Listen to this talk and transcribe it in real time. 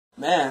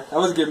Man, that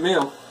was a good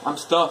meal. I'm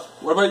stuffed.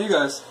 What about you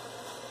guys?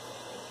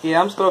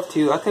 Yeah, I'm stuffed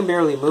too. I can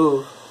barely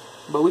move.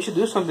 But we should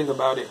do something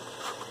about it.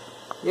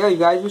 Yeah, you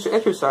guys, we should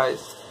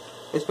exercise.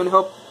 It's gonna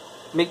help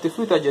make the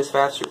food digest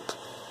faster.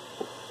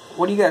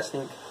 What do you guys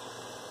think?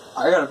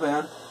 I got a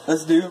plan.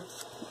 Let's do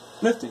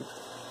lifting.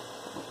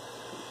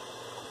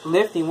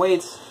 Lifting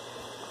weights?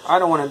 I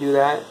don't want to do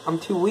that. I'm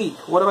too weak.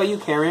 What about you,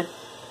 Karen?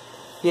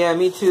 Yeah,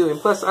 me too. And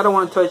plus, I don't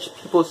want to touch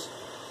people's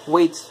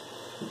weights.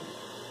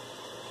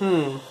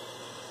 Well,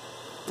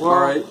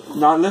 Alright,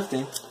 not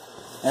lifting.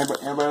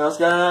 Anybody else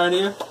got an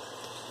idea?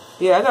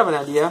 yeah, I have an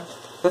idea.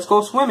 Let's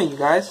go swimming, you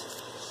guys.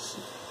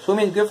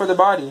 Swimming is good for the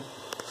body.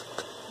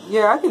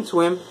 Yeah, I can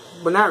swim,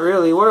 but not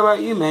really. What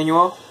about you,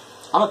 Manuel?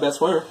 I'm a best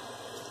swimmer.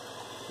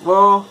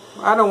 Well,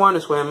 I don't want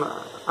to swim.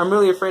 I'm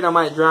really afraid I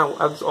might drown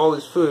with all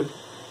this food.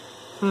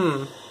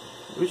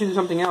 We should do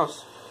something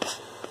else.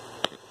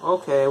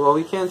 Okay, well,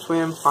 we can't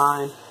swim.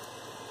 Fine.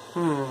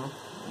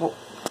 Well,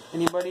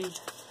 anybody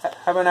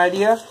have an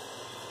idea?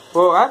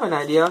 Well, I have an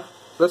idea.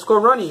 Let's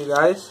go running, you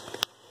guys.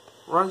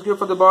 Run's good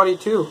for the body,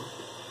 too.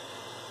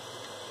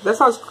 That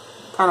sounds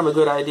kind of a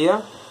good idea.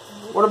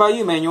 What about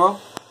you,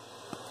 Manuel?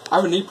 I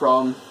have a knee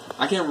problem.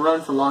 I can't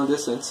run for long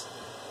distance.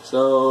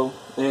 So,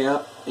 any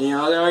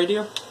other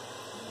idea?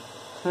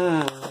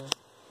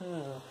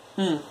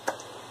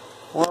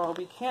 Well,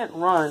 we can't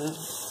run,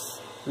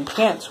 we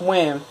can't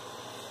swim,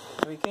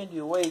 and we can't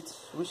do weights.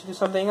 We should do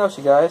something else,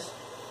 you guys.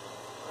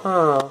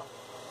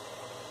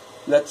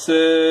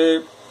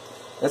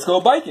 Let's go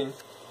biking.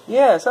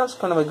 Yeah, sounds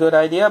kind of a good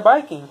idea.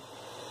 Biking.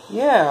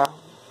 Yeah,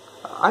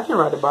 I can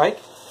ride a bike.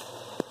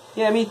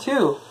 Yeah, me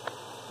too.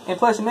 And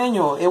plus,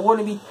 Emmanuel, it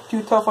wouldn't be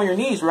too tough on your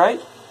knees,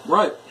 right?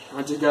 Right.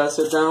 I just gotta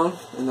sit down,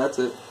 and that's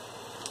it.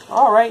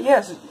 Alright,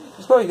 yes.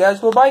 Let's go, you guys.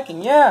 Go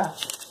biking. Yeah.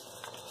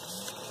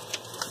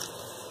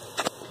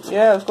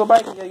 Yeah, let's go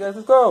biking. Yeah, you guys,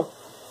 let's go.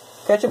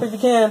 Catch up if you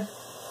can.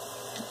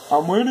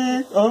 I'm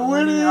winning. I'm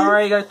winning.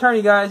 Alright, you gotta turn,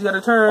 you guys. You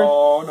gotta turn.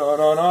 Oh,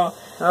 no.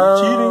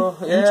 Oh,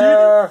 You cheating. You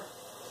cheating.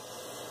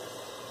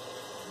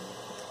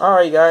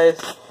 Alright,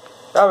 guys.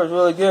 That was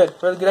really good.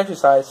 Really good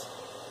exercise.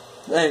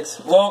 Thanks.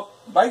 Well,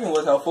 biking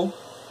was helpful.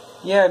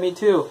 Yeah, me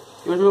too.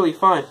 It was really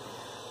fun.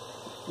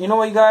 You know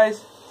what, you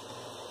guys?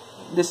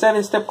 The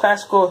 7-step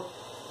classical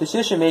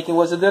decision making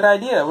was a good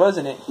idea,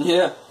 wasn't it?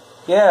 Yeah.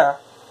 Yeah.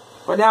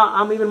 But now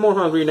I'm even more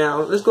hungry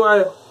now. Let's go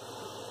and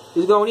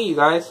eat, you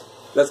guys.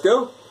 Let's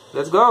go.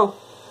 Let's go.